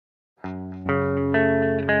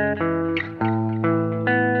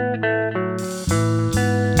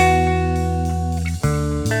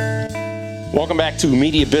Welcome back to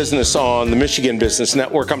Media Business on the Michigan Business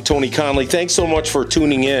Network. I'm Tony Conley. Thanks so much for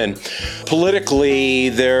tuning in. Politically,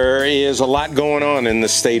 there is a lot going on in the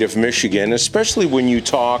state of Michigan, especially when you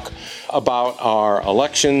talk about our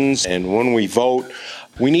elections and when we vote.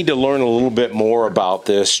 We need to learn a little bit more about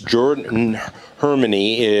this. Jordyn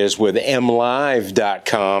Hermani is with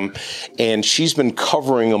MLive.com, and she's been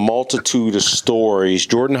covering a multitude of stories.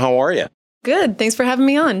 Jordyn, how are you? Good. Thanks for having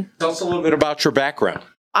me on. Tell us a little bit about your background.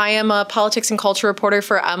 I am a politics and culture reporter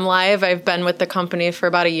for MLive. I've been with the company for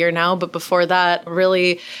about a year now, but before that,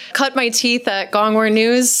 really cut my teeth at Gongwar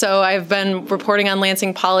News. So I've been reporting on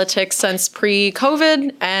Lansing politics since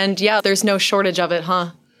pre-COVID, and yeah, there's no shortage of it,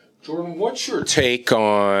 huh? Jordyn, what's your take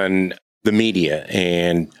on the media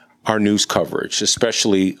and our news coverage,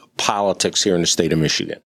 especially politics here in the state of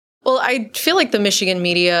Michigan? Well, I feel like the Michigan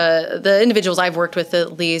media, the individuals I've worked with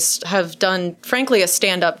at least, have done, frankly, a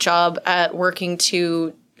stand-up job at working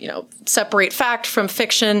to separate fact from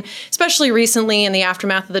fiction. Especially recently in the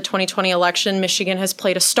aftermath of the 2020 election, Michigan has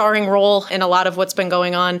played a starring role in a lot of what's been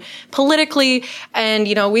going on politically. And,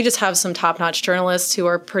 we just have some top-notch journalists who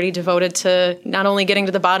are pretty devoted to not only getting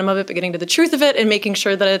to the bottom of it, but getting to the truth of it and making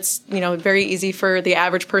sure that it's, very easy for the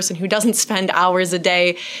average person who doesn't spend hours a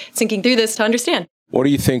day thinking through this to understand. What do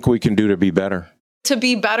you think we can do to be better? To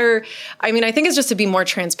be better, I think it's just to be more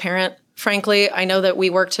transparent. Frankly, I know that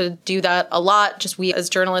we work to do that a lot, just we as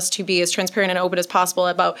journalists to be as transparent and open as possible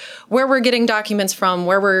about where we're getting documents from,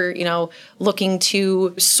 where we're, looking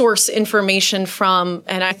to source information from.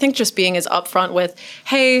 And I think just being as upfront with,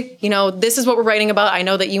 hey, this is what we're writing about. I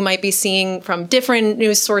know that you might be seeing from different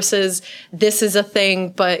news sources, this is a thing,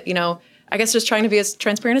 but, I guess just trying to be as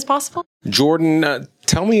transparent as possible. Jordyn,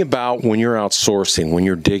 tell me about when you're outsourcing, when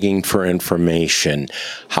you're digging for information.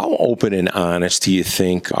 How open and honest do you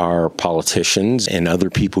think are politicians and other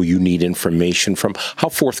people you need information from? How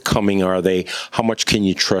forthcoming are they? How much can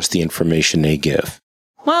you trust the information they give?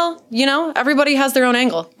 Well, everybody has their own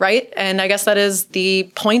angle, right? And I guess that is the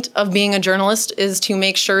point of being a journalist, is to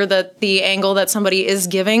make sure that the angle that somebody is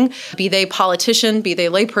giving, be they politician, be they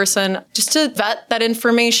layperson, just to vet that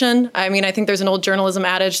information. I think there's an old journalism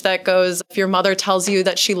adage that goes, if your mother tells you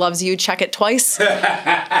that she loves you, check it twice.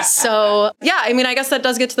 So, yeah, I guess that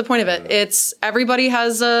does get to the point of it. It's everybody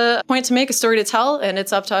has a point to make, a story to tell, and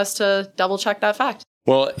it's up to us to double check that fact.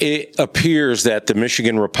 Well, it appears that the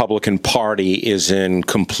Michigan Republican Party is in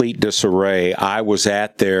complete disarray. I was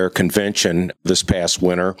at their convention this past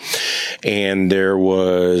winter, and there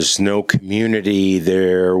was no community.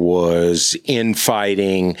 There was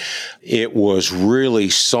infighting. It was really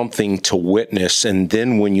something to witness. And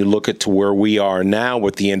then when you look at to where we are now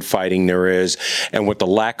with the infighting there is, and with the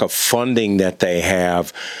lack of funding that they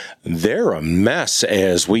have, they're a mess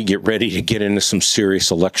as we get ready to get into some serious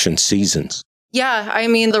election seasons. Yeah,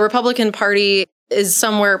 the Republican Party is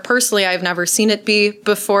somewhere, personally, I've never seen it be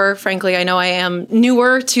before. Frankly, I know I am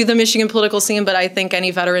newer to the Michigan political scene, but I think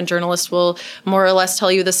any veteran journalist will more or less tell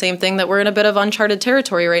you the same thing, that we're in a bit of uncharted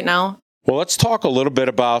territory right now. Well, let's talk a little bit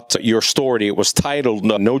about your story. It was titled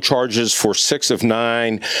No Charges for 6 of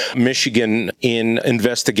 9, Michigan in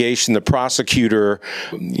Investigation. The prosecutor,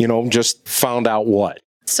 just found out what?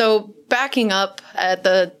 So backing up, at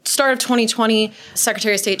the start of 2020,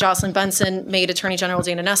 Secretary of State Jocelyn Benson made Attorney General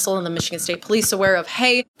Dana Nessel and the Michigan State Police aware of,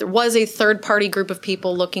 hey, there was a third-party group of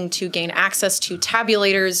people looking to gain access to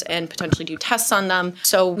tabulators and potentially do tests on them.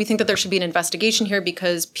 So we think that there should be an investigation here,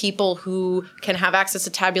 because people who can have access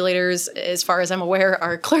to tabulators, as far as I'm aware,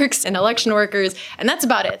 are clerks and election workers, and that's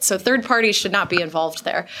about it. So third parties should not be involved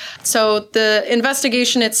there. So the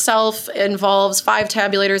investigation itself involves 5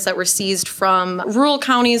 tabulators that were seized from rural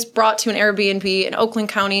counties, brought to an Airbnb in Oakland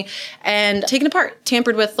County, and taken apart,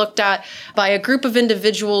 tampered with, looked at by a group of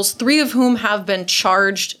individuals, 3 of whom have been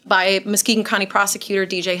charged by Muskegon County Prosecutor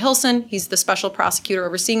DJ Hilson. He's the special prosecutor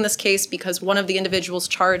overseeing this case, because one of the individuals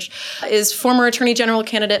charged is former Attorney General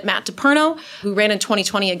candidate Matt DePerno, who ran in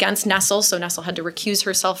 2020 against Nessel, so Nessel had to recuse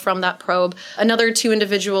herself from that probe. The other two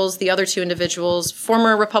individuals,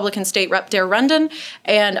 former Republican State Rep Dare Rendon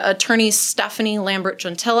and Attorney Stephanie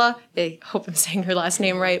Lambert-Gentilla. I hope I'm saying her last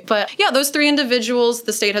name right. But yeah, those 3 individuals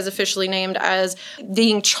the state has officially named as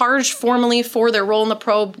being charged formally for their role in the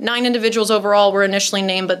probe. 9 individuals overall were initially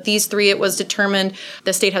named, but these 3, it was determined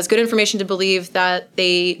the state has good information to believe that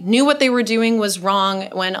they knew what they were doing was wrong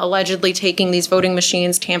when allegedly taking these voting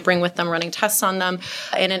machines, tampering with them, running tests on them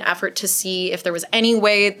in an effort to see if there was any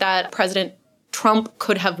way that President Trump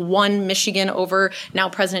could have won Michigan over now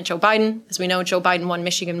President Joe Biden. As we know, Joe Biden won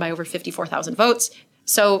Michigan by over 54,000 votes.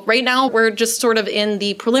 So right now, we're just sort of in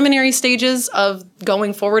the preliminary stages of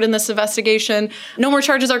going forward in this investigation. No more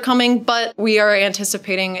charges are coming, but we are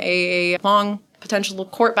anticipating a long potential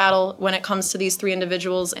court battle when it comes to these three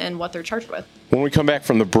individuals and what they're charged with. When we come back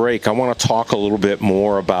from the break, I want to talk a little bit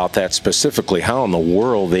more about that specifically, how in the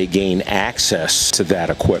world they gain access to that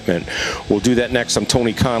equipment. We'll do that next. I'm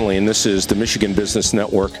Tony Connolly, and this is the Michigan Business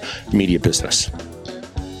Network Media Business.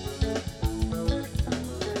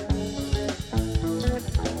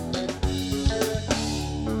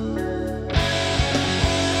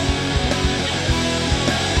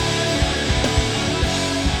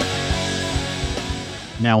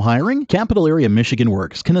 Now hiring? Capital Area Michigan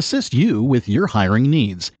Works can assist you with your hiring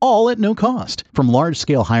needs, all at no cost. From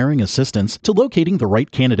large-scale hiring assistance to locating the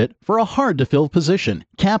right candidate for a hard-to-fill position,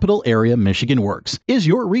 Capital Area Michigan Works is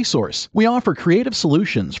your resource. We offer creative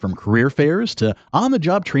solutions from career fairs to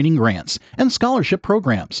on-the-job training grants and scholarship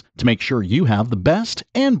programs to make sure you have the best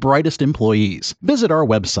and brightest employees. Visit our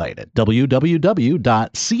website at www.camw.org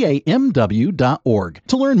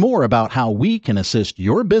to learn more about how we can assist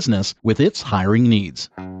your business with its hiring needs.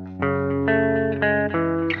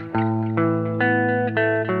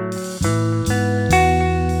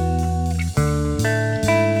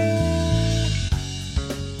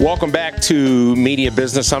 Welcome back to Media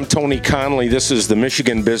Business. I'm Tony Connolly. This is the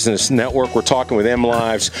Michigan Business Network. We're talking with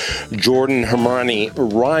MLive's Jordyn Hermani.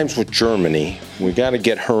 Rhymes with Germany. We got to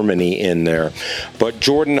get Hermani in there. But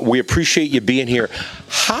Jordyn, we appreciate you being here.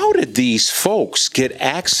 How did these folks get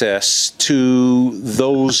access to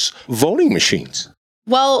those voting machines?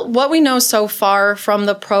 Well, what we know so far from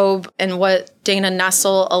the probe and what Dana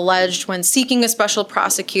Nessel alleged when seeking a special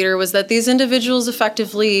prosecutor was that these individuals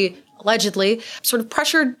effectively, allegedly, sort of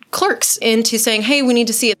pressured clerks into saying, hey, we need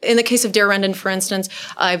to see it. In the case of Dare Rendon, for instance,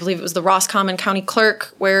 I believe it was the Roscommon County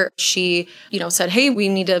clerk where she, said, hey, we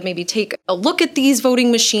need to maybe take a look at these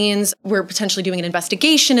voting machines. We're potentially doing an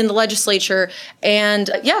investigation in the legislature. And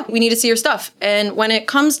we need to see your stuff. And when it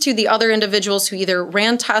comes to the other individuals who either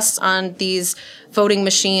ran tests on these voting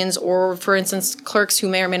machines or, for instance, clerks who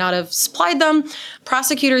may or may not have supplied them,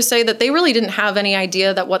 prosecutors say that they really didn't have any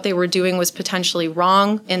idea that what they were doing was potentially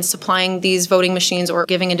wrong in supplying these voting machines or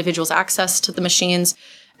giving individuals access to the machines.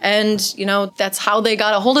 And, that's how they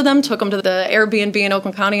got a hold of them, took them to the Airbnb in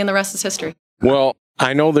Oakland County, and the rest is history. Well,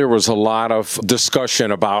 I know there was a lot of discussion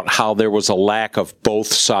about how there was a lack of both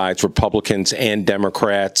sides, Republicans and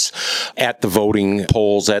Democrats, at the voting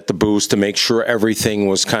polls, at the booths, to make sure everything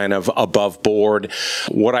was kind of above board.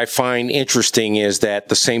 What I find interesting is that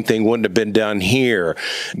the same thing wouldn't have been done here.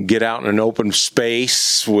 Get out in an open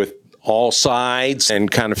space with all sides and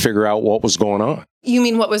kind of figure out what was going on. You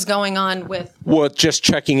mean what was going on with? Well, just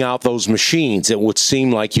checking out those machines. It would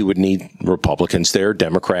seem like you would need Republicans there,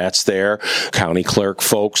 Democrats there, county clerk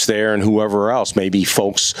folks there, and whoever else, maybe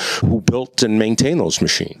folks who built and maintain those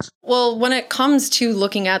machines. Well, when it comes to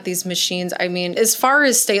looking at these machines, as far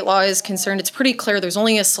as state law is concerned, it's pretty clear there's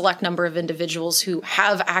only a select number of individuals who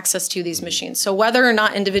have access to these machines. So whether or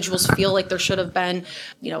not individuals feel like there should have been,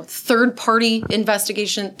 third-party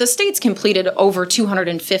investigation, the state's completed over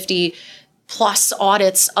 250 plus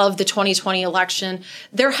audits of the 2020 election.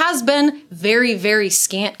 There has been very, very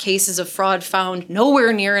scant cases of fraud found,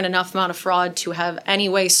 nowhere near enough amount of fraud to have any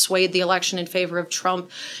way swayed the election in favor of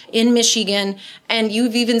Trump in Michigan. And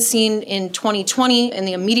you've even seen in 2020, in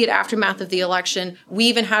the immediate aftermath of the election, we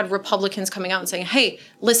even had Republicans coming out and saying, hey,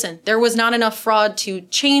 listen, there was not enough fraud to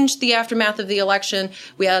change the aftermath of the election.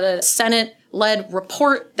 We had a Senate-led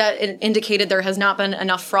report that indicated there has not been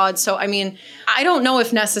enough fraud. So, I don't know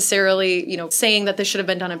if necessarily, saying that this should have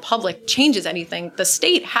been done in public changes anything. The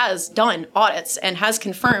state has done audits and has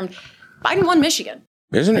confirmed Biden won Michigan.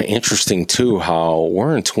 Isn't it interesting, too, how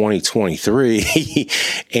we're in 2023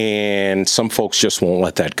 and some folks just won't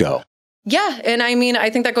let that go? Yeah. And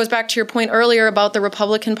I think that goes back to your point earlier about the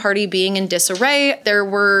Republican Party being in disarray. There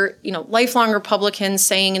were, lifelong Republicans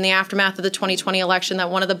saying in the aftermath of the 2020 election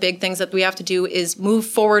that one of the big things that we have to do is move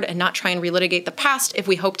forward and not try and relitigate the past if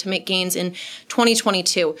we hope to make gains in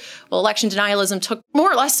 2022. Well, election denialism took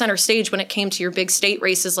more or less center stage when it came to your big state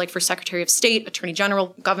races, like for Secretary of State, Attorney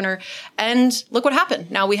General, Governor. And look what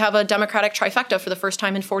happened. Now we have a Democratic trifecta for the first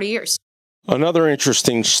time in 40 years. Another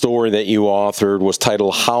interesting story that you authored was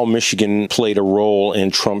titled How Michigan Played a Role in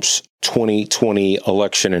Trump's 2020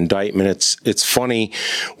 Election Indictment. It's funny.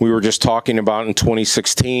 We were just talking about in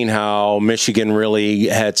 2016 how Michigan really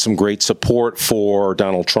had some great support for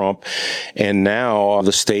Donald Trump, and now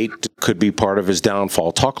the state could be part of his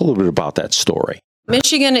downfall. Talk a little bit about that story.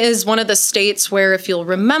 Michigan is one of the states where, if you'll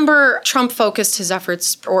remember, Trump focused his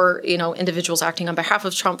efforts, or, individuals acting on behalf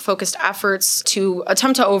of Trump focused efforts to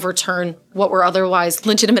attempt to overturn what were otherwise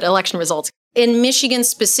legitimate election results. In Michigan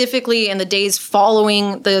specifically, in the days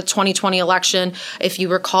following the 2020 election, if you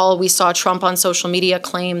recall, we saw Trump on social media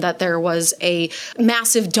claim that there was a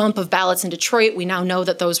massive dump of ballots in Detroit. We now know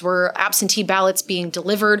that those were absentee ballots being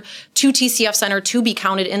delivered to TCF Center to be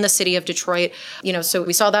counted in the city of Detroit. So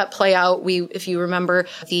we saw that play out. If you remember,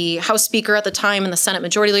 the House Speaker at the time and the Senate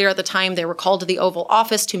Majority Leader at the time, they were called to the Oval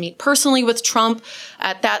Office to meet personally with Trump.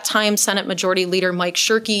 At that time, Senate Majority Leader Mike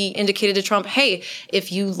Shirkey indicated to Trump, hey,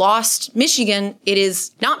 if you lost Michigan, it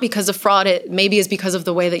is not because of fraud. It maybe is because of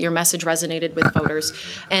the way that your message resonated with voters.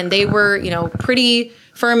 And they were, pretty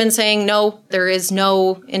firm in saying, no, there is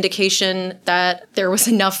no indication that there was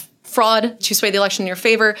enough fraud to sway the election in your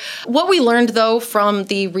favor. What we learned, though, from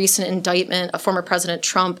the recent indictment of former President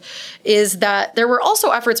Trump is that there were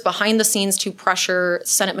also efforts behind the scenes to pressure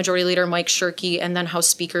Senate Majority Leader Mike Shirkey and then House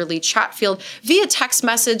Speaker Lee Chatfield via text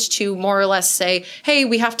message to more or less say, hey,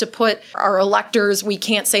 we have to put our electors, we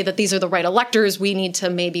can't say that these are the right electors, we need to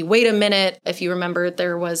maybe wait a minute. If you remember,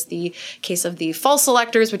 there was the case of the false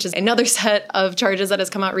electors, which is another set of charges that has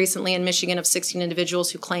come out recently in Michigan of 16 individuals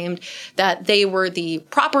who claimed that they were the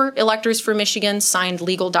proper electors for Michigan, signed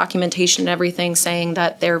legal documentation and everything saying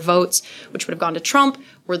that their votes, which would have gone to Trump,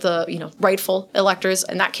 were the rightful electors.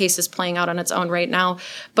 And that case is playing out on its own right now.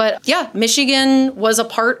 But yeah, Michigan was a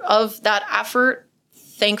part of that effort.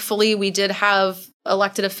 Thankfully, we did have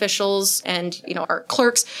elected officials and our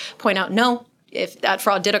clerks point out, no, if that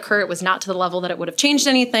fraud did occur, it was not to the level that it would have changed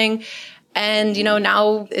anything. And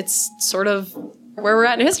now it's sort of where we're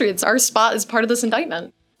at in history. It's our spot as part of this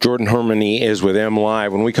indictment. Jordyn Hermani is with M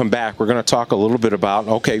Live. When we come back, we're going to talk a little bit about,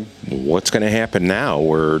 what's going to happen now?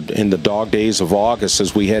 We're in the dog days of August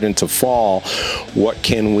as we head into fall. What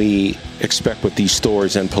can we expect with these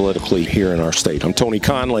stories and politically here in our state? I'm Tony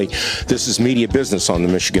Conley. This is Media Business on the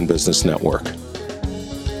Michigan Business Network.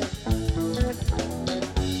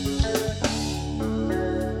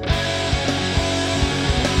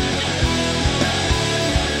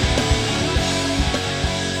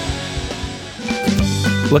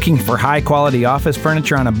 Looking for high-quality office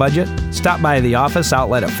furniture on a budget? Stop by the Office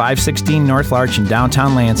Outlet at 516 North Larch in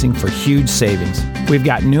downtown Lansing for huge savings. We've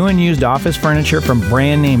got new and used office furniture from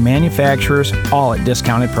brand-name manufacturers, all at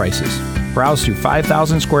discounted prices. Browse through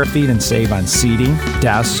 5,000 square feet and save on seating,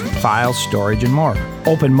 desks, files, storage, and more.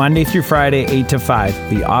 Open Monday through Friday, 8 to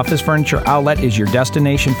 5. The Office Furniture Outlet is your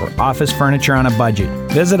destination for office furniture on a budget.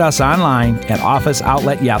 Visit us online at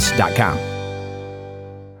officeoutletyes.com.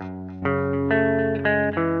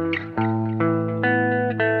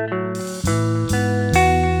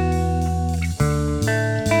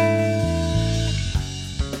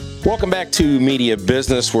 Welcome back to Media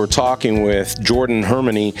Business. We're talking with Jordyn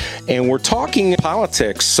Hermani, and we're talking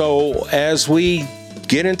politics. So as we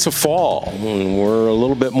get into fall, we're a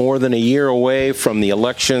little bit more than a year away from the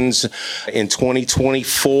elections in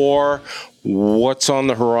 2024. What's on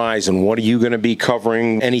the horizon? What are you going to be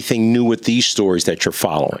covering? Anything new with these stories that you're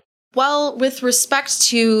following? Well, with respect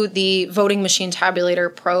to the voting machine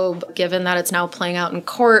tabulator probe, given that it's now playing out in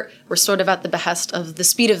court, we're sort of at the behest of the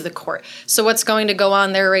speed of the court. So what's going to go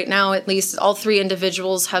on there right now, at least all three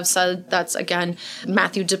individuals have said, that's again,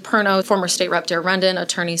 Matthew DePerno, former state rep Dare Rendon,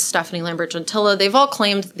 attorney Stephanie Lambert-Gentilla. They've all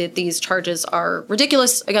claimed that these charges are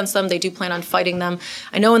ridiculous against them. They do plan on fighting them.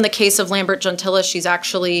 I know in the case of Lambert-Gentilla, she's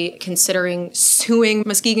actually considering suing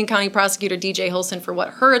Muskegon County Prosecutor DJ Hilson for what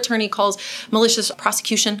her attorney calls malicious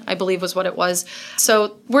prosecution, I believe was what it was.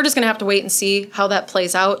 So we're just going to have to wait and see how that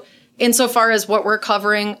plays out. Insofar as what we're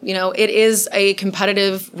covering, it is a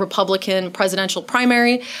competitive Republican presidential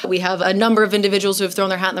primary. We have a number of individuals who have thrown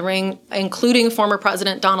their hat in the ring, including former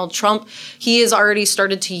President Donald Trump. He has already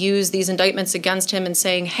started to use these indictments against him and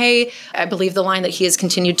saying, hey, I believe the line that he has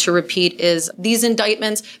continued to repeat is, these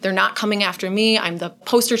indictments, they're not coming after me. I'm the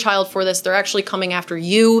poster child for this. They're actually coming after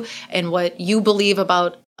you and what you believe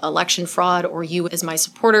about election fraud or you as my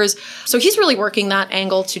supporters. So he's really working that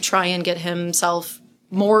angle to try and get himself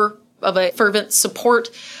more of a fervent support.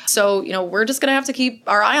 So, we're just going to have to keep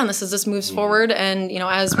our eye on this as this moves forward. And,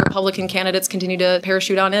 as Republican candidates continue to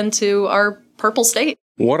parachute on into our purple state.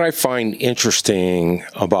 What I find interesting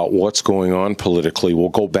about what's going on politically, we'll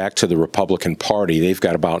go back to the Republican Party. They've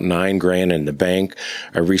got about $9,000 in the bank.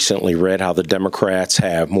 I recently read how the Democrats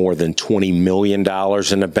have more than $20 million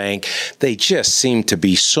in the bank. They just seem to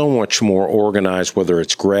be so much more organized, whether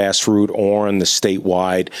it's grassroots or in the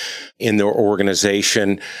statewide in their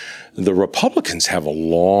organization. The Republicans have a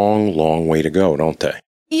long, long way to go, don't they?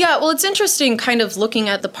 Yeah, well, it's interesting kind of looking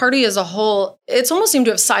at the party as a whole. It's almost seemed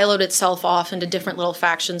to have siloed itself off into different little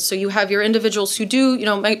factions. So you have your individuals who do,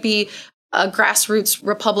 might be a grassroots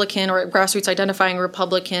Republican or a grassroots identifying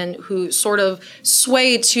Republican who sort of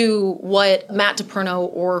sway to what Matt DePerno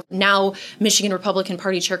or now Michigan Republican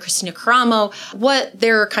Party Chair Christina Caramo, what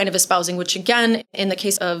they're kind of espousing, which again, in the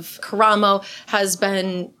case of Caramo, has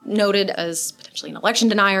been noted as potentially an election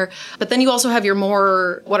denier. But then you also have your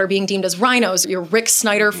more, what are being deemed as rhinos, your Rick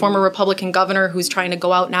Snyder, former Republican governor, who's trying to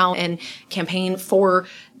go out now and campaign for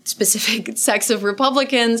specific sects of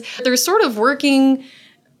Republicans. They're sort of working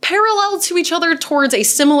parallel to each other towards a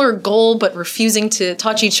similar goal, but refusing to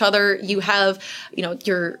touch each other. You have,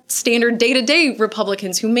 your standard day-to-day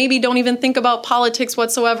Republicans who maybe don't even think about politics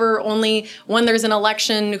whatsoever, only when there's an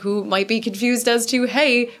election, who might be confused as to,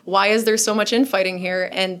 hey, why is there so much infighting here?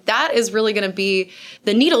 And that is really going to be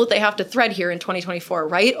the needle that they have to thread here in 2024,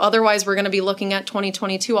 right? Otherwise, we're going to be looking at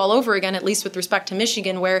 2022 all over again, at least with respect to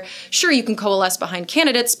Michigan, where sure, you can coalesce behind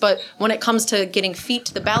candidates, but when it comes to getting feet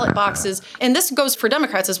to the ballot boxes, and this goes for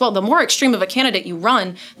Democrats as well, the more extreme of a candidate you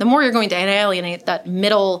run, the more you're going to alienate that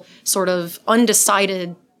middle sort of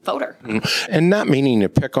undecided voter. And not meaning to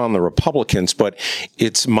pick on the Republicans, but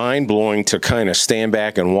it's mind-blowing to kind of stand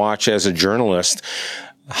back and watch as a journalist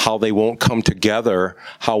how they won't come together,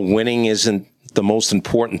 how winning isn't the most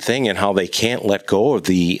important thing, and how they can't let go of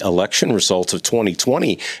the election results of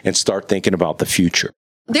 2020 and start thinking about the future.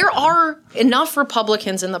 There are enough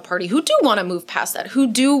Republicans in the party who do want to move past that, who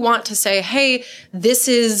do want to say, hey, this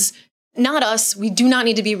is not us. We do not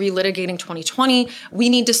need to be relitigating 2020. We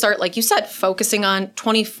need to start, like you said, focusing on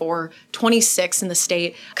 24, 26 in the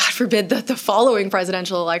state. God forbid the following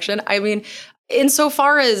presidential election. I mean,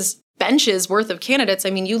 insofar as benches worth of candidates,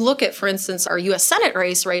 I mean, you look at, for instance, our U.S. Senate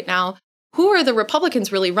race right now. Who are the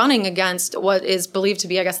Republicans really running against what is believed to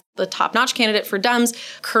be, I guess, the top-notch candidate for Dems,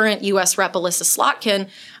 current U.S. Rep. Alyssa Slotkin?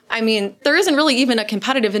 I mean, there isn't really even a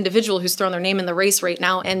competitive individual who's thrown their name in the race right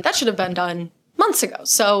now, and that should have been done months ago.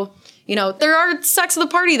 So, there are sects of the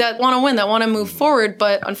party that want to win, that want to move forward,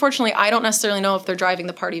 but unfortunately, I don't necessarily know if they're driving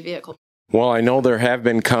the party vehicle. Well, I know there have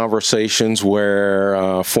been conversations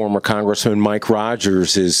where former Congressman Mike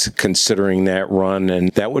Rogers is considering that run,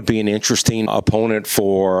 and that would be an interesting opponent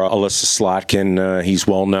for Alyssa Slotkin. He's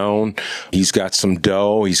well known. He's got some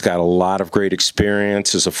dough. He's got a lot of great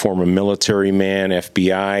experience as a former military man,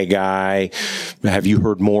 FBI guy. Have you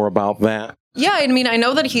heard more about that? Yeah, I mean, I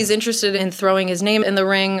know that he's interested in throwing his name in the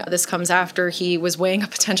ring. This comes after he was weighing a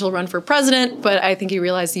potential run for president, but I think he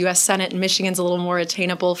realized the U.S. Senate in Michigan's a little more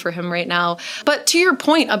attainable for him right now. But to your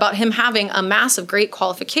point about him having a mass of great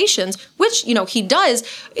qualifications, which, he does,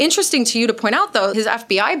 interesting to you to point out, though, his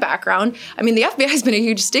FBI background. I mean, the FBI has been a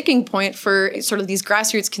huge sticking point for sort of these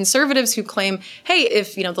grassroots conservatives who claim, hey,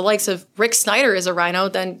 if, the likes of Rick Snyder is a rhino,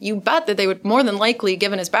 then you bet that they would more than likely,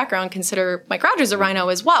 given his background, consider Mike Rogers a rhino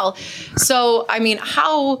as well. So, I mean,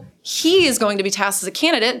 how he is going to be tasked as a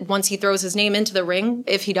candidate once he throws his name into the ring,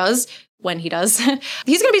 if he does, when he does,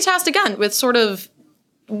 he's going to be tasked again with sort of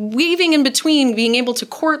weaving in between, being able to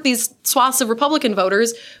court these swaths of Republican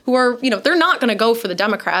voters who are, they're not going to go for the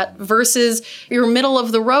Democrat versus your middle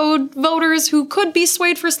of the road voters who could be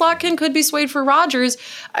swayed for Slotkin, could be swayed for Rogers.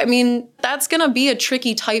 I mean, that's going to be a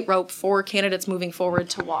tricky tightrope for candidates moving forward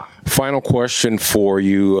to walk. Final question for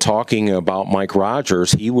you. Talking about Mike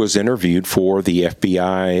Rogers, he was interviewed for the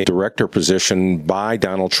FBI director position by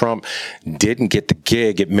Donald Trump, didn't get the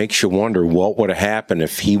gig. It makes you wonder what would have happened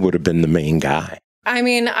if he would have been the main guy. I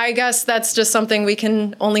mean, I guess that's just something we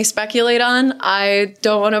can only speculate on. I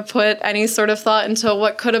don't want to put any sort of thought into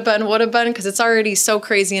what could have been, would have been, because it's already so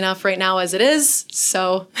crazy enough right now as it is.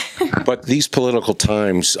 So, But these political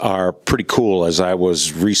times are pretty cool. As I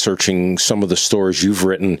was researching some of the stories you've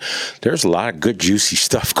written, there's a lot of good, juicy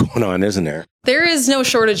stuff going on, isn't there? There is no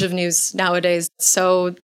shortage of news nowadays.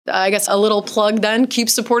 So I guess a little plug then,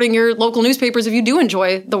 keep supporting your local newspapers if you do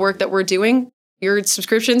enjoy the work that we're doing. Your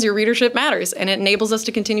subscriptions, your readership matters, and it enables us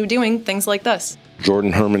to continue doing things like this.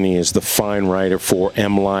 Jordyn Hermani is the fine writer for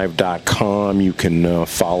MLive.com. You can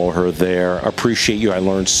follow her there. Appreciate you. I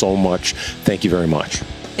learned so much. Thank you very much.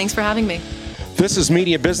 Thanks for having me. This is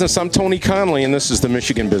Media Business. I'm Tony Connolly, and this is the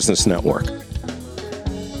Michigan Business Network.